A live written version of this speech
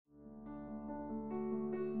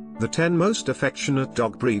The 10 most affectionate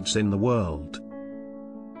dog breeds in the world.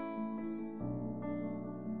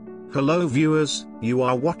 Hello viewers, you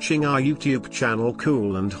are watching our YouTube channel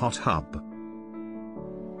Cool and Hot Hub.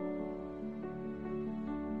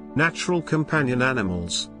 Natural companion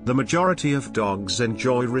animals. The majority of dogs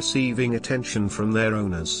enjoy receiving attention from their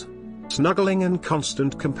owners. Snuggling and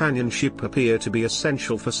constant companionship appear to be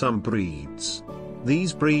essential for some breeds.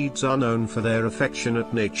 These breeds are known for their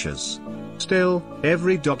affectionate natures. Still,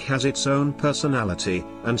 every dog has its own personality,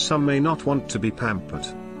 and some may not want to be pampered.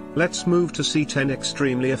 Let's move to see 10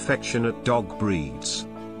 extremely affectionate dog breeds.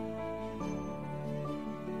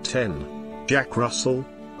 10. Jack Russell.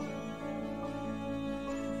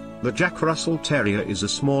 The Jack Russell Terrier is a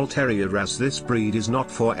small terrier, as this breed is not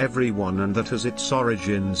for everyone and that has its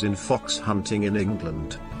origins in fox hunting in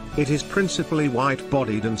England. It is principally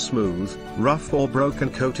white-bodied and smooth, rough or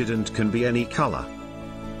broken-coated, and can be any color.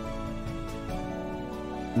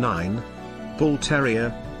 9. Bull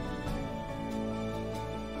Terrier.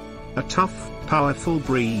 A tough, powerful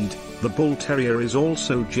breed, the Bull Terrier is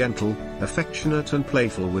also gentle, affectionate and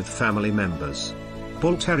playful with family members.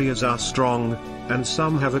 Bull Terriers are strong, and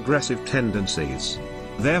some have aggressive tendencies.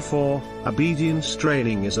 Therefore, obedience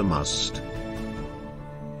training is a must.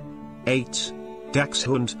 8.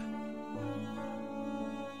 Dachshund.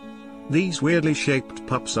 These weirdly shaped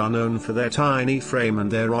pups are known for their tiny frame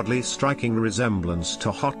and their oddly striking resemblance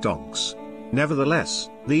to hot dogs. Nevertheless,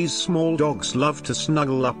 these small dogs love to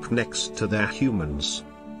snuggle up next to their humans.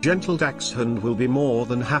 Gentle Dachshund will be more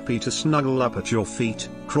than happy to snuggle up at your feet,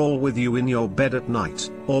 crawl with you in your bed at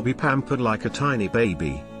night, or be pampered like a tiny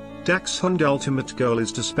baby. Dachshund's ultimate goal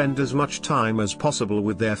is to spend as much time as possible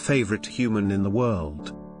with their favorite human in the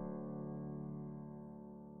world.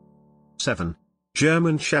 7.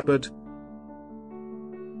 German Shepherd.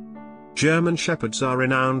 German Shepherds are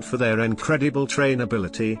renowned for their incredible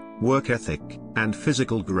trainability, work ethic, and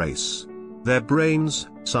physical grace. Their brains,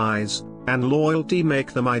 size, and loyalty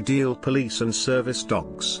make them ideal police and service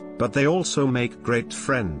dogs, but they also make great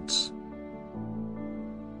friends.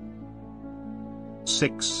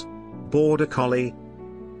 6. Border Collie.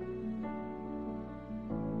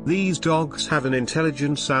 These dogs have an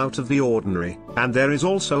intelligence out of the ordinary, and there is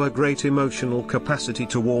also a great emotional capacity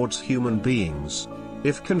towards human beings.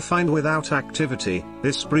 If confined without activity,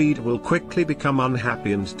 this breed will quickly become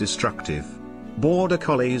unhappy and destructive. Border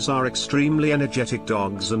Collies are extremely energetic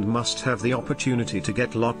dogs and must have the opportunity to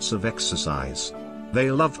get lots of exercise. They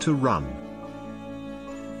love to run.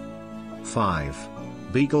 5.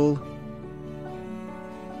 Beagle.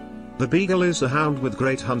 The Beagle is a hound with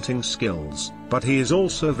great hunting skills, but he is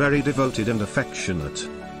also very devoted and affectionate.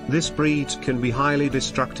 This breed can be highly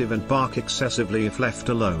destructive and bark excessively if left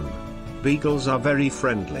alone. Beagles are very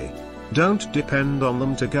friendly. Don't depend on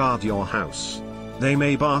them to guard your house. They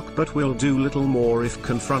may bark but will do little more if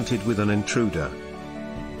confronted with an intruder.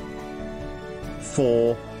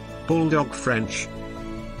 4. Bulldog French.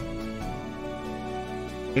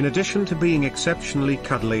 In addition to being exceptionally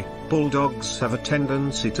cuddly, bulldogs have a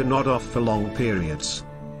tendency to nod off for long periods.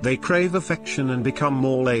 They crave affection and become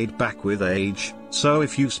more laid back with age, so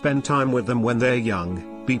if you spend time with them when they're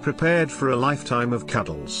young, be prepared for a lifetime of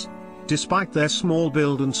cuddles. Despite their small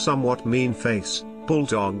build and somewhat mean face,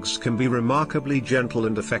 bulldogs can be remarkably gentle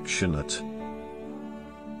and affectionate.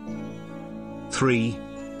 3.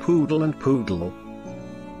 Poodle and Poodle.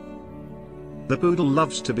 The poodle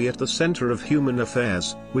loves to be at the center of human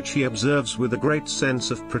affairs, which he observes with a great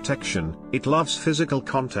sense of protection. It loves physical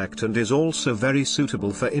contact and is also very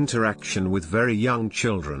suitable for interaction with very young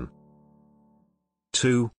children.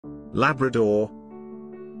 2. Labrador.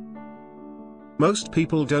 Most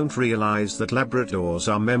people don't realize that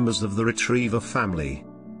Labradors are members of the Retriever family.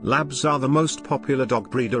 Labs are the most popular dog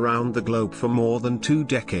breed around the globe for more than 2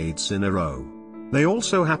 decades in a row. They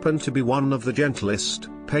also happen to be one of the gentlest,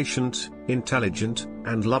 patient, intelligent,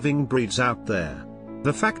 and loving breeds out there.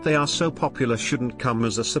 The fact they are so popular shouldn't come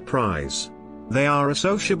as a surprise. They are a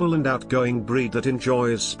sociable and outgoing breed that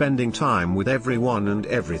enjoys spending time with everyone and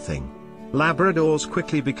everything. Labradors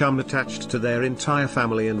quickly become attached to their entire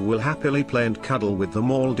family and will happily play and cuddle with them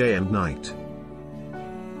all day and night.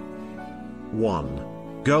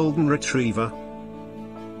 1. Golden Retriever.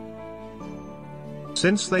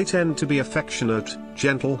 Since they tend to be affectionate,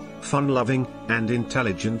 gentle, fun-loving, and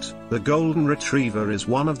intelligent, the Golden Retriever is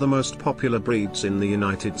one of the most popular breeds in the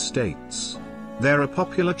United States. They're a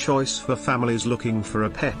popular choice for families looking for a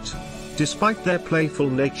pet. Despite their playful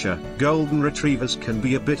nature, Golden Retrievers can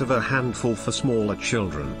be a bit of a handful for smaller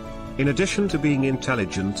children. In addition to being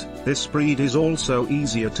intelligent, this breed is also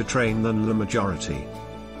easier to train than the majority.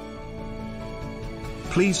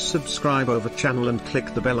 Please subscribe our channel and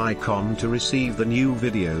click the bell icon to receive the new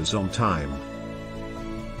videos on time.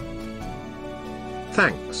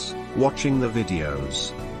 Thanks, watching the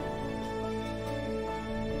videos.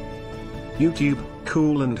 YouTube,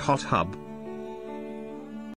 Cool and Hot Hub.